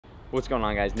What's going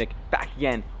on, guys? Nick back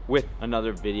again with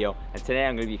another video, and today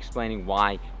I'm going to be explaining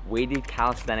why weighted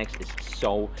calisthenics is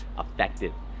so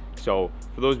effective. So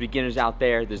for those beginners out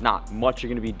there, there's not much you're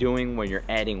going to be doing when you're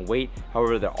adding weight.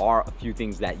 However, there are a few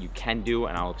things that you can do,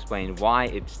 and I'll explain why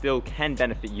it still can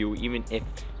benefit you even if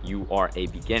you are a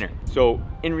beginner. So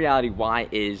in reality, why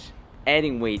is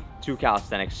adding weight to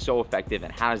calisthenics so effective,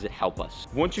 and how does it help us?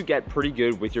 Once you get pretty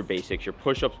good with your basics, your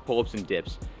push-ups, pull-ups, and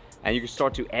dips, and you can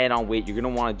start to add on weight, you're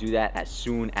going to want to do that as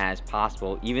soon as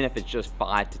possible, even if it's just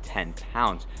 5 to 10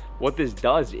 pounds. What this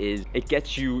does is it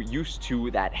gets you used to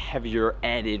that heavier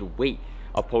added weight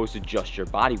opposed to just your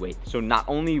body weight. So not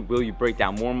only will you break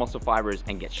down more muscle fibers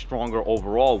and get stronger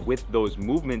overall with those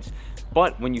movements,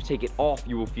 but when you take it off,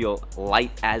 you will feel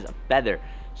light as a feather.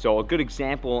 So a good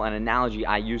example and analogy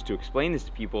I use to explain this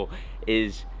to people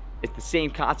is it's the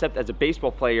same concept as a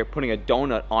baseball player putting a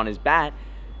donut on his bat.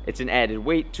 It's an added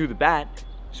weight to the bat,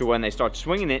 so when they start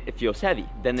swinging it, it feels heavy.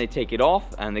 Then they take it off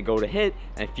and they go to hit,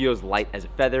 and it feels light as a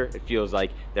feather. It feels like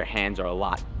their hands are a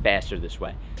lot faster this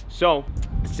way. So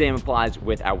the same applies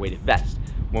with our weighted vest.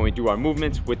 When we do our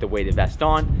movements with the weighted vest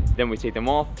on, then we take them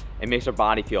off, it makes our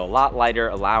body feel a lot lighter,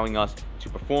 allowing us to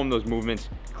perform those movements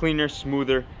cleaner,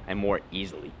 smoother, and more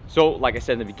easily. So like I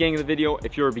said in the beginning of the video,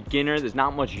 if you're a beginner, there's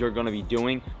not much you're going to be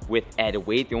doing with added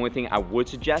weight. The only thing I would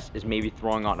suggest is maybe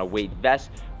throwing on a weight vest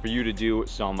for you to do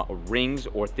some rings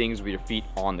or things with your feet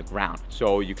on the ground.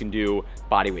 So you can do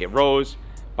body weight rows,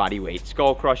 body weight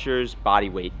skull crushers, body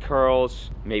weight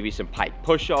curls, maybe some pike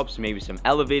push-ups, maybe some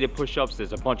elevated push-ups.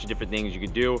 There's a bunch of different things you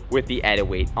can do with the added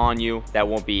weight on you that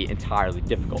won't be entirely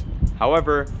difficult.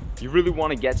 However, you really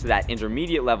want to get to that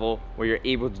intermediate level where you're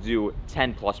able to do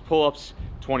 10 plus pull-ups,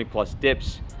 20 plus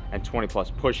dips, and 20 plus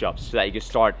push-ups, so that you can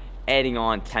start adding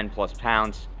on 10 plus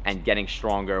pounds and getting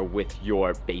stronger with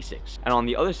your basics. And on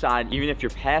the other side, even if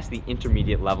you're past the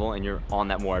intermediate level and you're on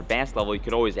that more advanced level, you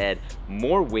could always add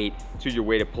more weight to your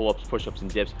weighted pull-ups, push-ups,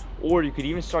 and dips, or you could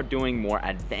even start doing more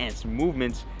advanced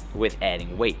movements with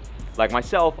adding weight. Like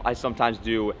myself, I sometimes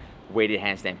do weighted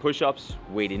handstand push-ups,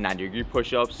 weighted 90-degree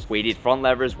push-ups, weighted front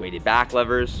levers, weighted back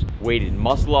levers, weighted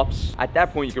muscle-ups. At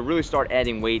that point, you can really start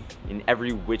adding weight in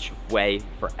every which way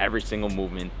for every single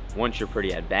movement once you're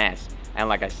pretty advanced. And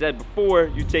like I said before,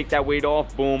 you take that weight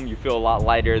off, boom, you feel a lot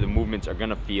lighter. The movements are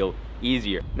gonna feel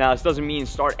easier. Now, this doesn't mean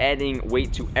start adding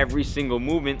weight to every single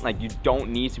movement. Like, you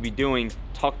don't need to be doing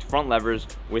tucked front levers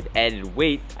with added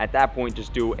weight. At that point,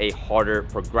 just do a harder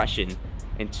progression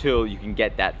until you can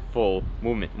get that full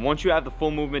movement. Once you have the full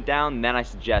movement down, then I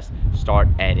suggest start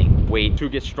adding weight to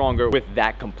get stronger with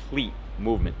that complete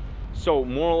movement. So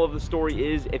moral of the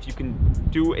story is, if you can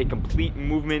do a complete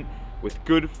movement with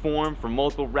good form for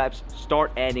multiple reps,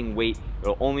 start adding weight.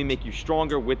 It'll only make you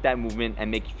stronger with that movement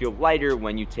and make you feel lighter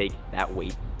when you take that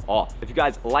weight off. If you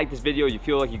guys like this video, you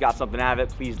feel like you got something out of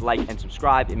it, please like and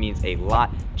subscribe. It means a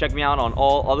lot. Check me out on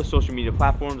all other social media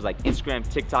platforms like Instagram,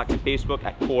 TikTok, and Facebook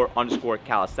at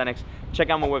core_calisthenics.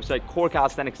 Check out my website,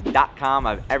 corecalisthenics.com.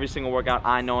 I have every single workout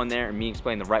I know in there, and me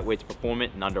explain the right way to perform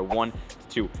it in under 1 to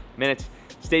 2 minutes.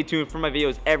 Stay tuned for my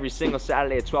videos every single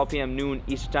Saturday at 12 p.m. noon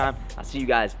Eastern time. I'll see you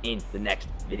guys in the next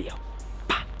video.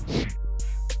 Bye.